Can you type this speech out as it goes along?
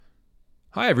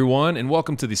Hi, everyone, and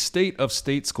welcome to the State of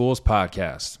State Schools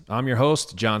podcast. I'm your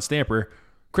host, John Stamper,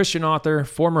 Christian author,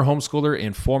 former homeschooler,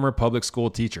 and former public school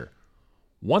teacher.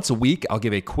 Once a week, I'll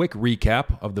give a quick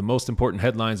recap of the most important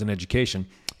headlines in education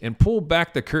and pull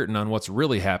back the curtain on what's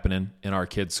really happening in our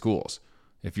kids' schools.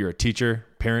 If you're a teacher,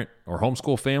 parent, or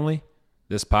homeschool family,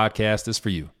 this podcast is for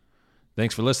you.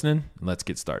 Thanks for listening, and let's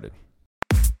get started.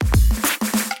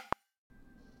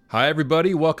 Hi,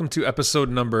 everybody. Welcome to episode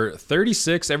number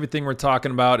 36. Everything we're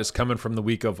talking about is coming from the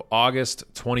week of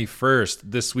August 21st.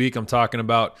 This week, I'm talking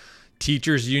about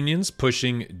teachers' unions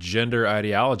pushing gender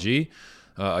ideology.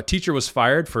 A teacher was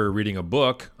fired for reading a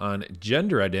book on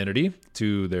gender identity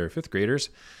to their fifth graders.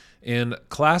 And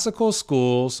classical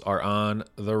schools are on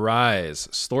the rise.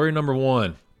 Story number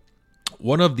one.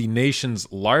 One of the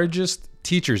nation's largest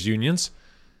teachers' unions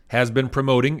has been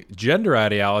promoting gender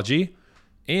ideology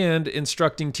and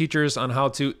instructing teachers on how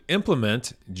to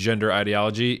implement gender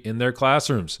ideology in their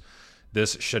classrooms.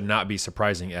 This should not be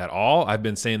surprising at all. I've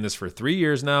been saying this for 3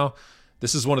 years now.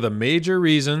 This is one of the major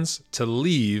reasons to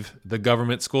leave the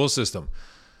government school system.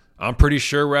 I'm pretty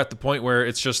sure we're at the point where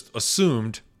it's just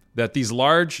assumed that these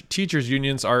large teachers'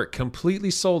 unions are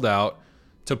completely sold out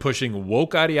to pushing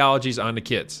woke ideologies onto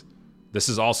kids. This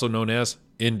is also known as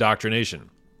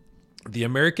indoctrination. The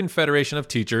American Federation of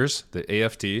Teachers, the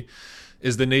AFT,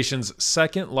 is the nation's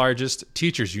second largest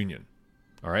teachers union.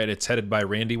 All right, it's headed by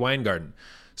Randi Weingarten,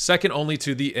 second only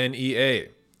to the NEA.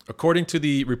 According to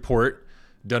the report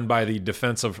done by the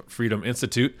Defense of Freedom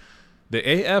Institute,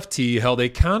 the AFT held a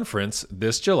conference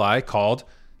this July called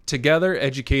Together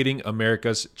Educating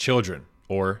America's Children,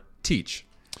 or TEACH.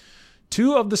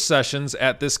 Two of the sessions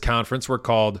at this conference were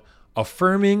called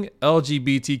Affirming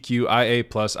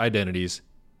LGBTQIA+ Identities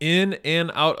in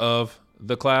and Out of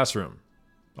the Classroom.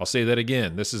 I'll say that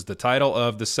again. This is the title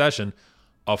of the session,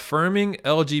 Affirming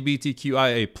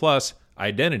LGBTQIA+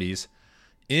 Identities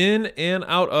in and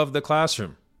Out of the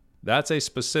Classroom. That's a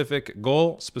specific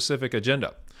goal, specific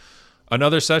agenda.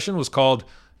 Another session was called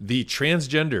The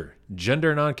Transgender,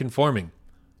 Gender Nonconforming,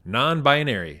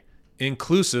 Non-Binary,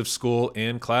 Inclusive School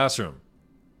and Classroom.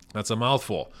 That's a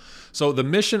mouthful. So the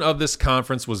mission of this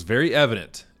conference was very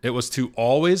evident. It was to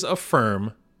always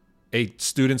affirm a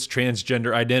student's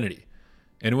transgender identity.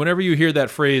 And whenever you hear that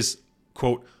phrase,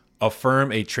 quote,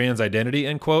 affirm a trans identity,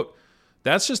 end quote,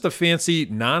 that's just a fancy,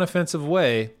 non-offensive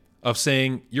way of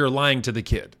saying you're lying to the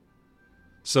kid.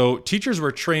 So teachers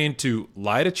were trained to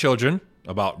lie to children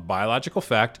about biological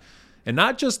fact, and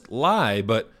not just lie,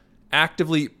 but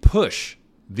actively push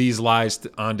these lies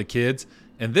onto kids,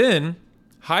 and then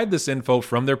hide this info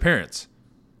from their parents,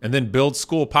 and then build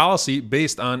school policy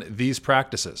based on these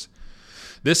practices.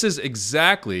 This is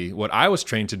exactly what I was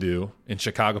trained to do in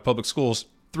Chicago Public Schools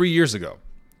 3 years ago.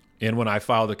 And when I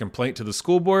filed a complaint to the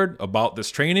school board about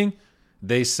this training,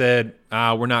 they said,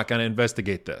 we're not going to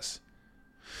investigate this.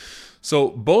 So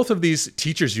both of these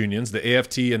teachers unions, the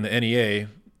AFT and the NEA,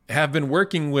 have been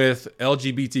working with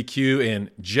LGBTQ and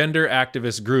gender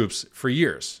activist groups for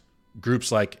years.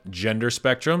 Groups like Gender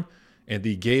Spectrum and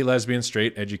the Gay, Lesbian,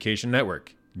 Straight Education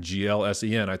Network,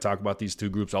 GLSEN. I talk about these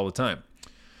two groups all the time.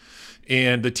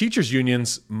 And the teachers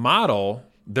unions model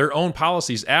their own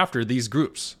policies after these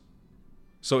groups.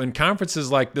 So in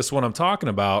conferences like this one I'm talking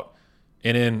about,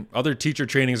 and in other teacher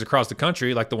trainings across the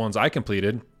country, like the ones I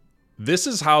completed, this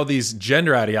is how these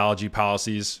gender ideology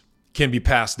policies can be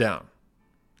passed down,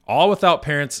 all without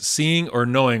parents seeing or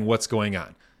knowing what's going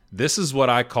on. This is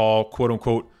what I call, quote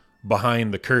unquote,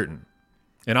 behind the curtain.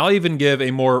 And I'll even give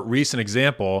a more recent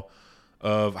example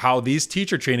of how these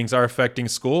teacher trainings are affecting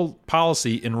school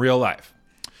policy in real life.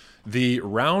 The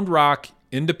Round Rock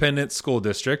Independent School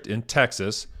District in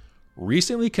Texas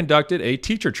recently conducted a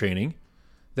teacher training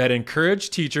that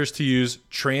encouraged teachers to use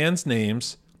trans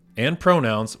names and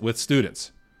pronouns with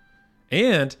students,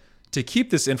 and to keep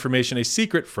this information a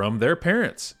secret from their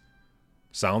parents.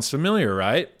 Sounds familiar,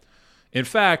 right? In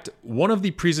fact, one of the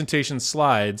presentation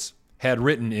slides had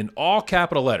written in all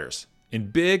capital letters, in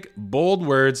big, bold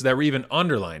words that were even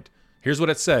underlined. Here's what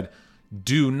it said: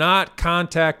 do not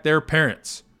contact their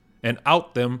parents and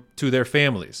out them to their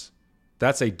families.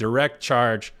 That's a direct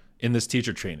charge in this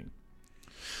teacher training.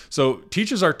 So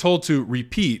teachers are told to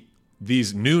repeat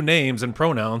these new names and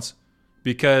pronouns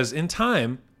because in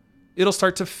time, it'll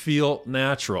start to feel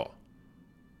natural,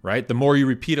 right? The more you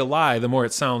repeat a lie, the more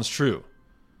it sounds true.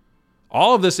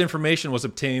 All of this information was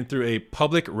obtained through a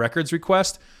public records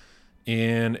request,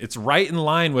 and it's right in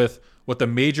line with what the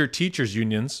major teachers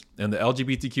unions and the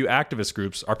LGBTQ activist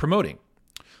groups are promoting.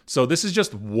 So this is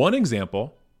just one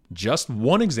example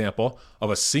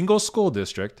of a single school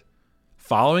district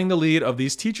following the lead of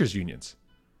these teachers unions.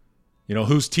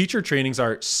 whose teacher trainings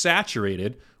are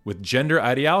saturated with gender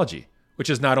ideology, which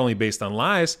is not only based on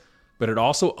lies, but it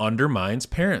also undermines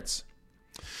parents.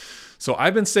 So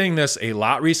I've been saying this a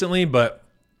lot recently, but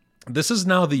this is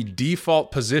now the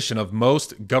default position of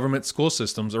most government school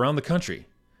systems around the country.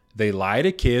 They lie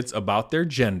to kids about their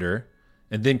gender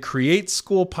and then create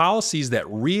school policies that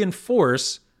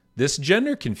reinforce this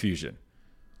gender confusion.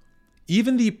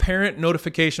 Even the parent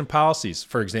notification policies,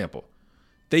 for example,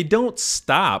 they don't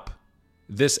stop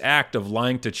this act of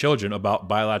lying to children about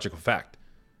biological fact.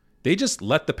 They just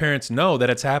let the parents know that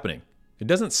it's happening. It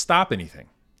doesn't stop anything.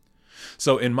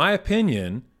 So in my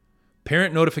opinion,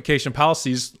 parent notification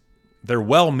policies, they're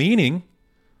well-meaning,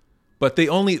 but they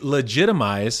only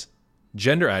legitimize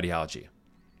gender ideology.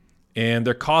 And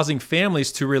they're causing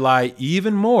families to rely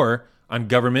even more on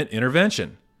government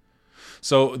intervention.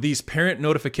 So these parent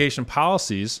notification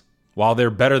policies, while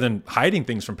they're better than hiding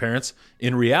things from parents,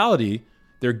 in reality,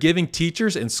 they're giving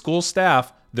teachers and school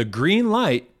staff the green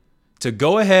light to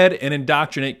go ahead and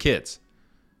indoctrinate kids.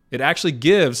 It actually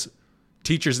gives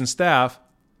teachers and staff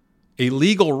a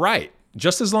legal right,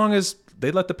 just as long as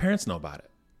they let the parents know about it.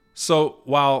 So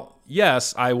while,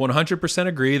 yes, I 100%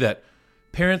 agree that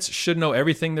parents should know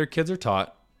everything their kids are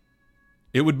taught,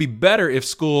 it would be better if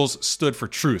schools stood for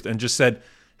truth and just said,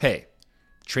 hey,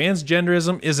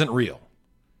 transgenderism isn't real.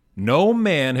 No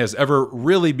man has ever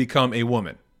really become a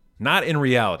woman. Not in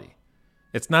reality.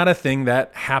 It's not a thing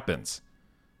that happens.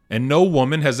 And no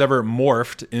woman has ever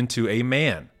morphed into a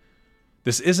man.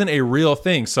 This isn't a real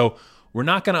thing, so we're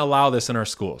not going to allow this in our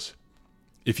schools.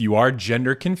 If you are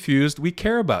gender confused, we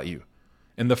care about you.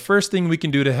 And the first thing we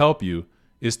can do to help you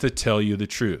is to tell you the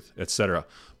truth, etc.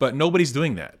 But nobody's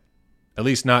doing that, at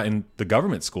least not in the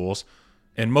government schools.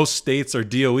 And most states or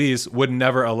DOEs would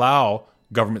never allow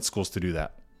government schools to do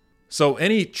that. So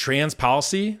any trans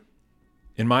policy,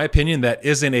 in my opinion, that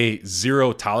isn't a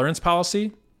zero tolerance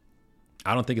policy,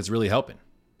 I don't think it's really helping.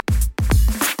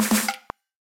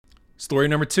 Story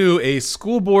number 2, a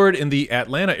school board in the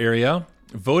Atlanta area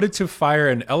voted to fire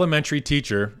an elementary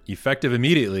teacher, effective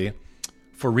immediately,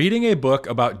 for reading a book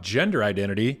about gender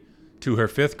identity to her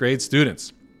 5th grade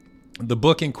students. The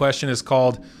book in question is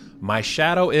called My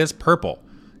Shadow is Purple,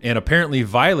 and apparently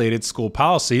violated school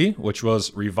policy, which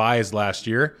was revised last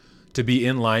year to be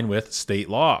in line with state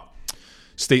law.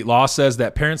 State law says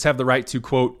that parents have the right to,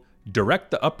 quote, direct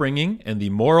the upbringing and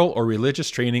the moral or religious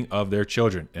training of their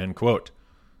children, end quote.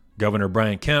 Governor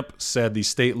Brian Kemp said the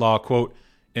state law, quote,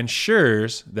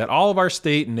 ensures that all of our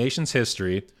state and nation's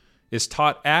history is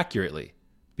taught accurately,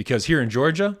 because here in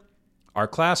Georgia, our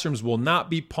classrooms will not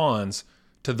be pawns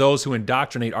to those who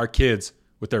indoctrinate our kids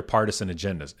with their partisan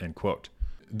agendas, end quote.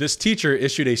 This teacher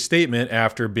issued a statement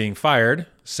after being fired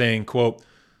saying, quote,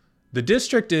 the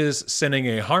district is sending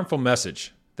a harmful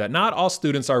message that not all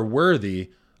students are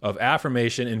worthy of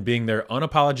affirmation in being their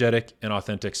unapologetic and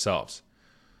authentic selves.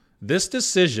 This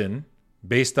decision,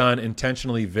 based on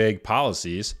intentionally vague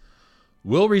policies,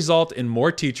 will result in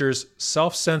more teachers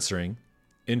self-censoring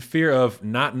in fear of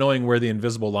not knowing where the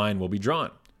invisible line will be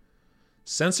drawn.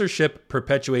 Censorship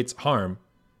perpetuates harm,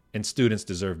 and students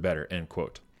deserve better, end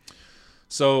quote.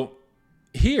 So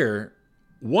here,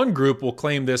 one group will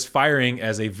claim this firing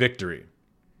as a victory,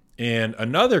 and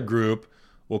another group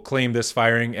will claim this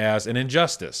firing as an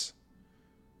injustice.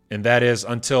 And that is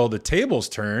until the tables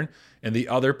turn and the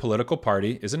other political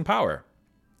party is in power.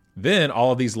 Then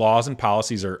all of these laws and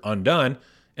policies are undone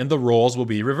and the roles will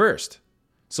be reversed.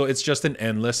 So it's just an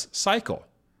endless cycle.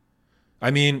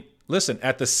 I mean, listen,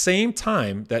 at the same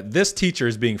time that this teacher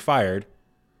is being fired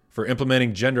for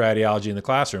implementing gender ideology in the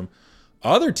classroom,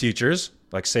 other teachers,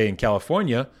 like say in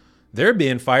California, they're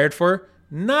being fired for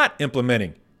not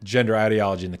implementing gender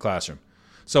ideology in the classroom.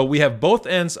 So we have both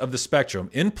ends of the spectrum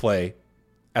in play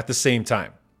at the same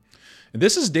time. And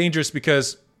this is dangerous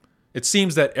because it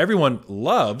seems that everyone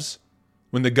loves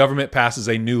when the government passes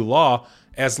a new law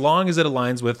as long as it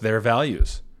aligns with their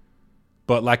values.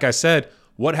 But like I said,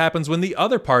 what happens when the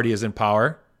other party is in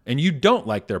power and you don't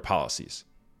like their policies?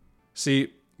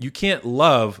 See, you can't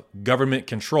love government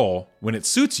control when it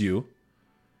suits you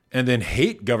and then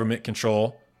hate government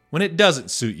control when it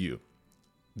doesn't suit you.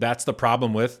 That's the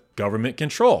problem with government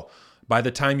control. By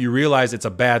the time you realize it's a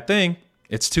bad thing,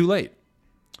 it's too late.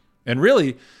 And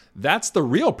really, that's the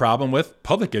real problem with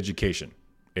public education,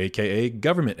 aka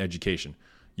government education.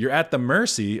 You're at the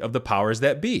mercy of the powers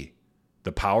that be,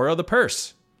 the power of the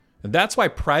purse. And that's why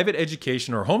private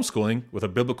education or homeschooling with a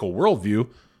biblical worldview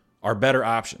are better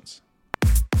options.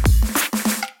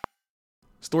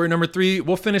 Story number 3,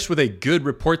 we'll finish with a good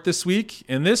report this week.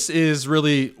 And this is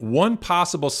really one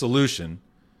possible solution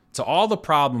to all the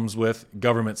problems with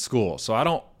government schools. So I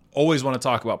don't always want to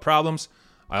talk about problems.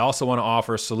 I also want to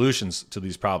offer solutions to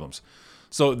these problems.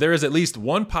 So there is at least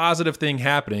one positive thing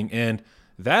happening, and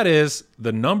that is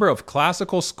the number of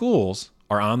classical schools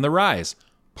are on the rise,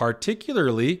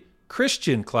 particularly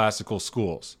Christian classical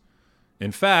schools.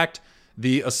 In fact,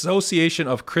 the Association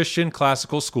of Christian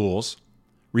Classical Schools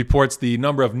reports the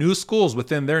number of new schools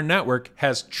within their network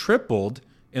has tripled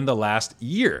in the last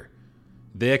year.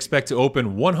 They expect to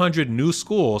open 100 new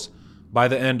schools by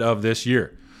the end of this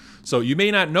year. So you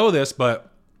may not know this,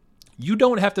 but you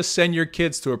don't have to send your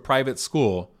kids to a private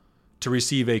school to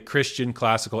receive a Christian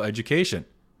classical education.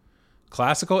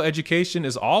 Classical education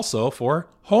is also for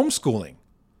homeschooling.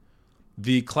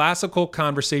 The Classical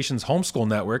Conversations Homeschool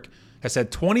Network has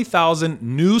had 20,000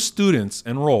 new students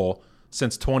enroll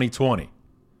since 2020.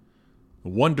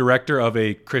 One director of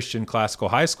a Christian classical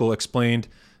high school explained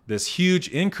this huge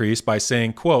increase by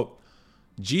saying, quote,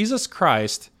 "Jesus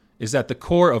Christ is at the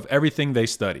core of everything they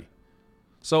study."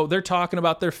 So they're talking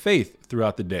about their faith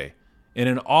throughout the day and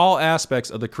in all aspects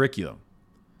of the curriculum.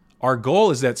 Our goal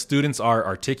is that students are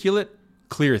articulate,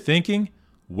 clear thinking,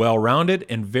 well-rounded,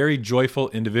 and very joyful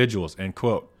individuals, end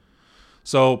quote.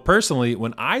 So personally,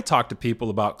 when I talk to people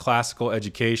about classical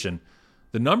education,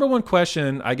 the number one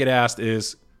question I get asked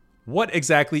is, what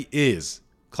exactly is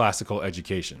classical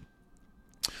education?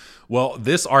 Well,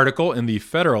 this article in the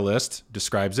Federalist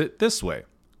describes it this way,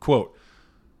 quote,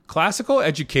 "Classical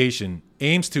education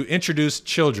aims to introduce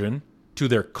children to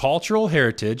their cultural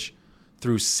heritage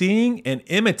through seeing and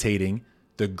imitating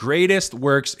the greatest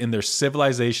works in their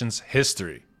civilization's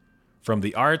history, from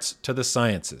the arts to the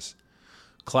sciences.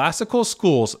 Classical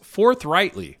schools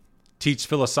forthrightly teach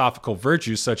philosophical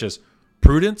virtues such as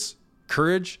prudence,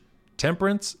 courage,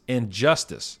 temperance, and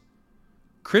justice.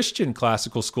 Christian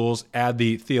classical schools add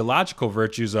the theological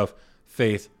virtues of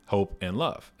faith, hope, and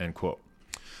love," end quote.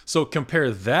 So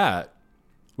compare that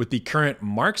with the current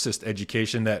Marxist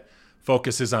education that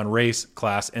focuses on race,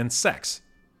 class, and sex,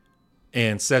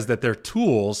 and says that they're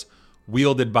tools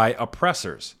wielded by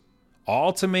oppressors,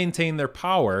 all to maintain their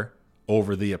power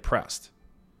over the oppressed.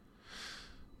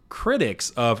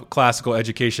 Critics of classical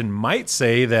education might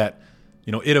say that,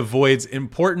 it avoids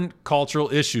important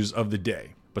cultural issues of the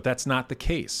day, but that's not the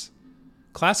case.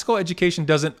 Classical education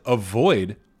doesn't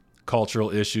avoid cultural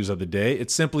issues of the day. It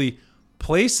simply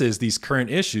places these current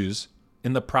issues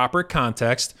in the proper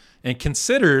context and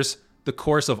considers the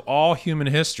course of all human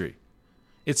history.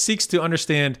 It seeks to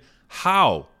understand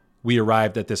how we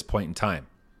arrived at this point in time.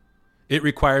 It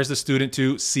requires the student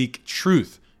to seek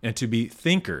truth and to be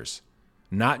thinkers,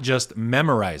 not just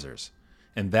memorizers.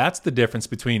 And that's the difference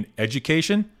between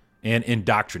education and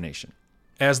indoctrination.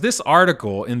 As this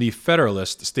article in the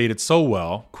Federalist stated so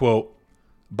well, quote,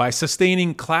 "By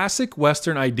sustaining classic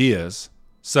Western ideas,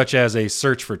 such as a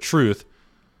search for truth,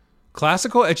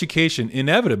 classical education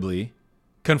inevitably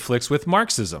conflicts with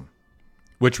Marxism,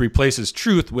 which replaces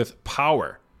truth with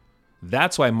power.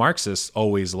 That's why Marxists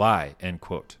always lie," end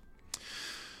quote.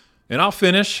 And I'll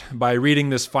finish by reading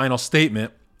this final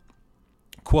statement.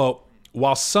 Quote,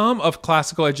 "While some of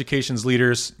classical education's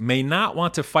leaders may not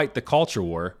want to fight the culture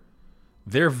war,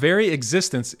 their very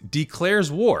existence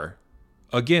declares war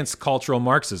against cultural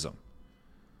Marxism.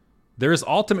 There is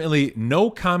ultimately no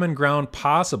common ground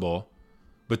possible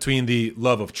between the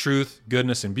love of truth,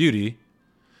 goodness, and beauty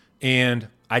and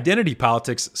identity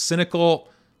politics' cynical,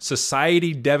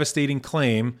 society-devastating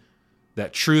claim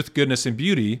that truth, goodness, and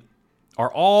beauty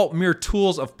are all mere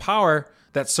tools of power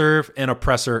that serve an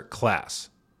oppressor class,"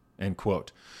 end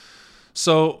quote.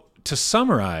 So to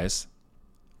summarize,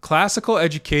 classical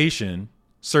education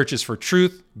searches for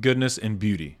truth, goodness, and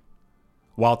beauty,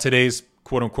 while today's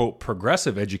quote-unquote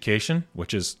progressive education,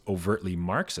 which is overtly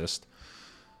Marxist,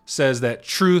 says that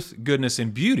truth, goodness,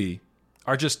 and beauty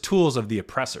are just tools of the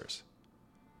oppressors.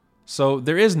 So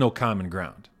there is no common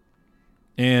ground.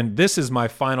 And this is my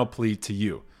final plea to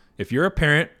you. If you're a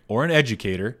parent or an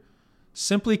educator,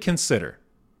 simply consider,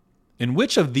 in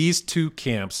which of these two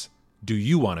camps do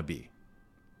you want to be?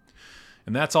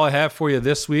 And that's all I have for you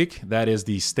this week. That is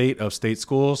the state of state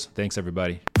schools. Thanks,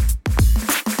 everybody.